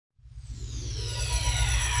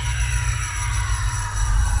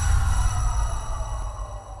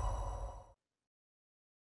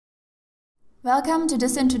Welcome to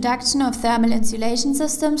this introduction of thermal insulation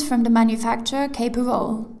systems from the manufacturer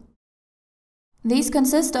Caparol. These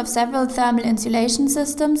consist of several thermal insulation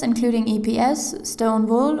systems including EPS, stone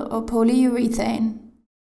wool or polyurethane.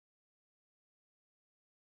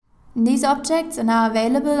 These objects are now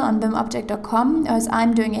available on BIMobject.com, or as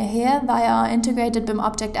I'm doing it here, via our integrated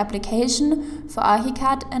BIMobject application for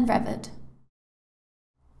ArchiCAD and Revit.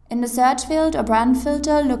 In the search field or brand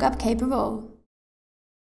filter, look up Caparol.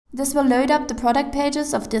 This will load up the product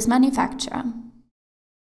pages of this manufacturer.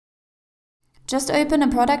 Just open a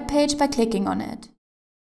product page by clicking on it.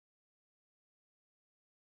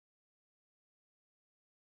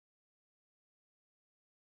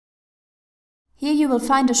 Here you will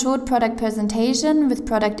find a short product presentation with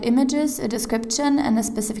product images, a description and a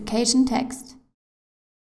specification text.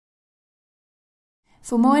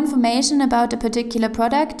 For more information about a particular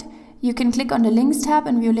product, you can click on the Links tab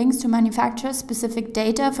and view links to manufacturer-specific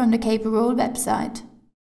data from the Caparol website.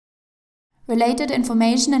 Related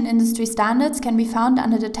information and industry standards can be found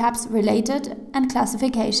under the tabs Related and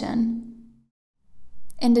Classification.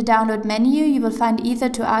 In the Download menu, you will find either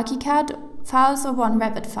two ArchiCAD files or one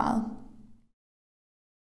Revit file.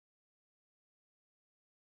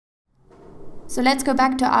 So let's go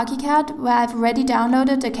back to ArchiCAD, where I've already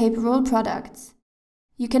downloaded the Caparol products.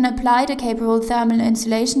 You can apply the Caparol thermal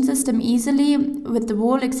insulation system easily with the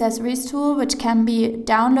Wall Accessories tool, which can be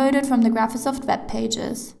downloaded from the Graphisoft web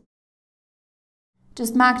pages.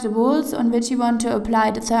 Just mark the walls on which you want to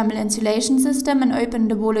apply the thermal insulation system and open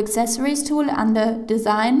the Wall Accessories tool under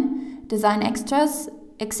Design, Design Extras,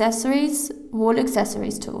 Accessories, Wall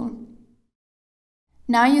Accessories tool.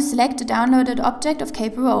 Now you select the downloaded object of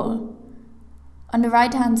Caparol. On the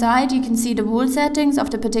right-hand side you can see the wall settings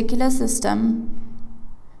of the particular system.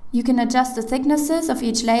 You can adjust the thicknesses of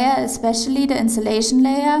each layer, especially the insulation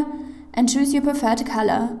layer, and choose your preferred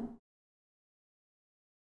color.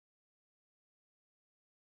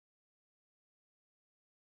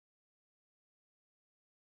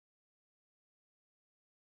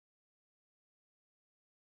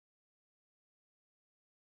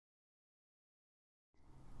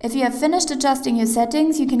 If you have finished adjusting your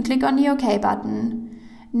settings, you can click on the OK button.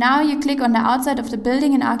 Now you click on the outside of the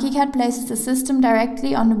building and ArchiCAD places the system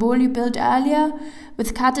directly on the wall you built earlier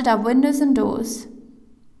with cutted up windows and doors.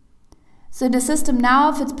 So the system now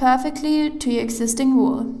fits perfectly to your existing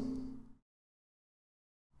wall.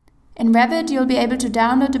 In Revit you'll be able to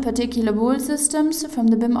download the particular wall systems from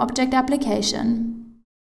the BIMobject application.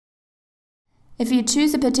 If you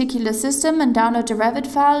choose a particular system and download the Revit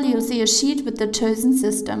file, you'll see a sheet with the chosen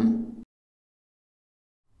system.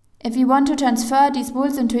 If you want to transfer these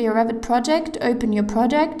walls into your Revit project, open your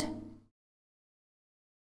project,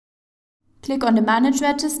 click on the Manage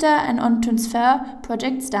register and on Transfer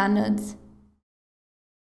Project Standards.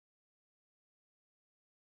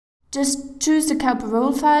 Just choose the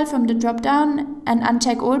Caparol file from the drop-down and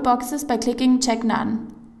uncheck all boxes by clicking Check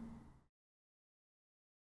None.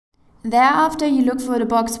 Thereafter you look for the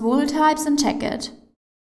box Wall Types and check it.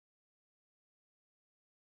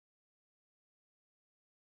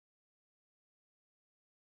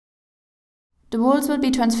 The walls will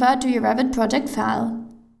be transferred to your Revit project file.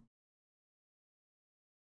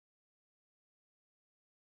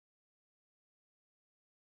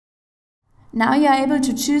 Now you are able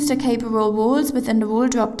to choose the Caparol walls within the wall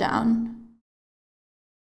drop-down.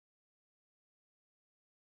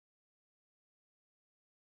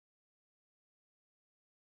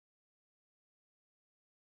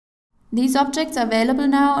 These objects are available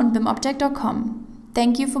now on BIMobject.com.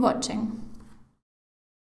 Thank you for watching.